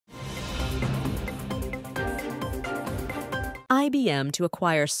IBM to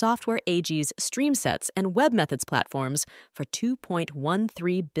acquire Software AG's StreamSets and webMethods platforms for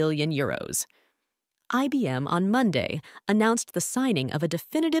 €2.13 billion. IBM on Monday announced the signing of a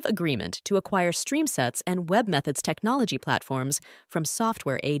definitive agreement to acquire StreamSets and webMethods technology platforms from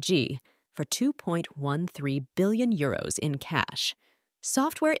Software AG for €2.13 billion in cash.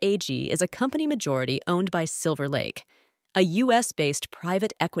 Software AG is a company majority owned by Silver Lake, a U.S.-based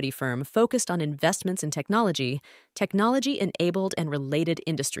private equity firm focused on investments in technology-enabled and related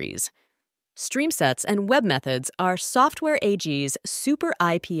industries. StreamSets and webMethods are Software AG's Super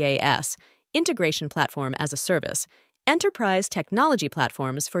IPaaS, Integration Platform as a Service, enterprise technology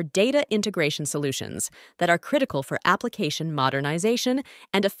platforms for data integration solutions that are critical for application modernization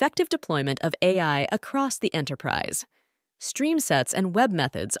and effective deployment of AI across the enterprise. StreamSets and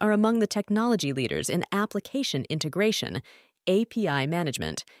webMethods are among the technology leaders in application integration, API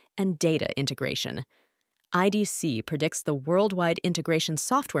management, and data integration. IDC predicts the worldwide integration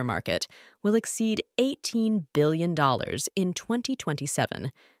software market will exceed $18 billion in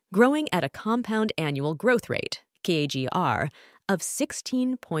 2027, growing at a compound annual growth rate, CAGR, of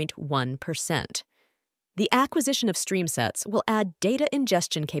 16.1%. The acquisition of StreamSets will add data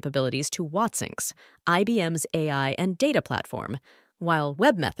ingestion capabilities to WattsInc, IBM's AI and data platform, while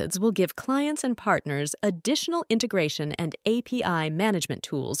webMethods will give clients and partners additional integration and API management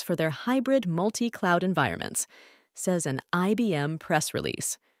tools for their hybrid multi-cloud environments, says an IBM press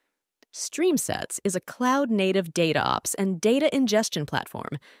release. StreamSets is a cloud-native data ops and data ingestion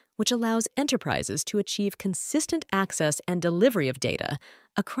platform which allows enterprises to achieve consistent access and delivery of data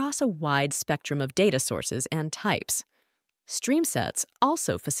across a wide spectrum of data sources and types. StreamSets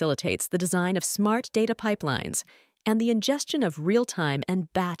also facilitates the design of smart data pipelines and the ingestion of real-time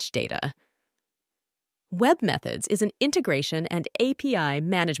and batch data. webMethods is an integration and API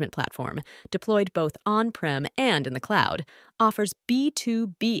management platform deployed both on-prem and in the cloud, offers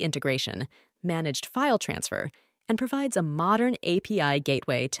B2B integration, managed file transfer, and provides a modern API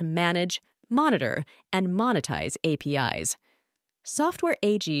gateway to manage, monitor, and monetize APIs. Software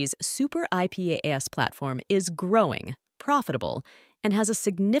AG's Super IPaaS platform is growing, profitable, and has a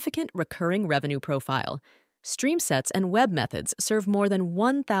significant recurring revenue profile. StreamSets and webMethods serve more than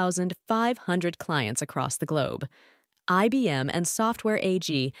 1,500 clients across the globe. IBM and Software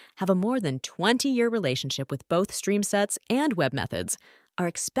AG have a more than 20-year relationship with both StreamSets and webMethods, are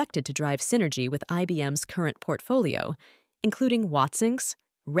expected to drive synergy with IBM's current portfolio, including WattsInc,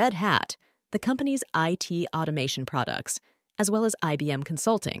 Red Hat, the company's IT automation products, as well as IBM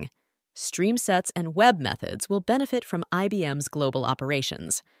Consulting. StreamSets and webMethods will benefit from IBM's global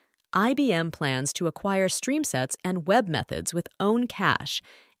operations. IBM plans to acquire StreamSets and webMethods with own cash,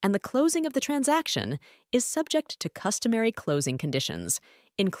 and the closing of the transaction is subject to customary closing conditions,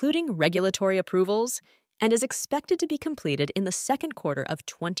 including regulatory approvals, and is expected to be completed in the second quarter of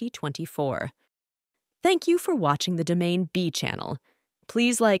 2024. Thank you for watching the Domain B channel.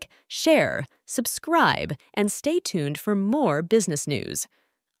 Please like, share, subscribe, and stay tuned for more business news.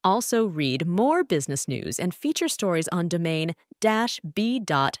 Also read more business news and feature stories on domain-b.com.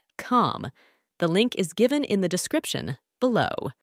 The link is given in the description below.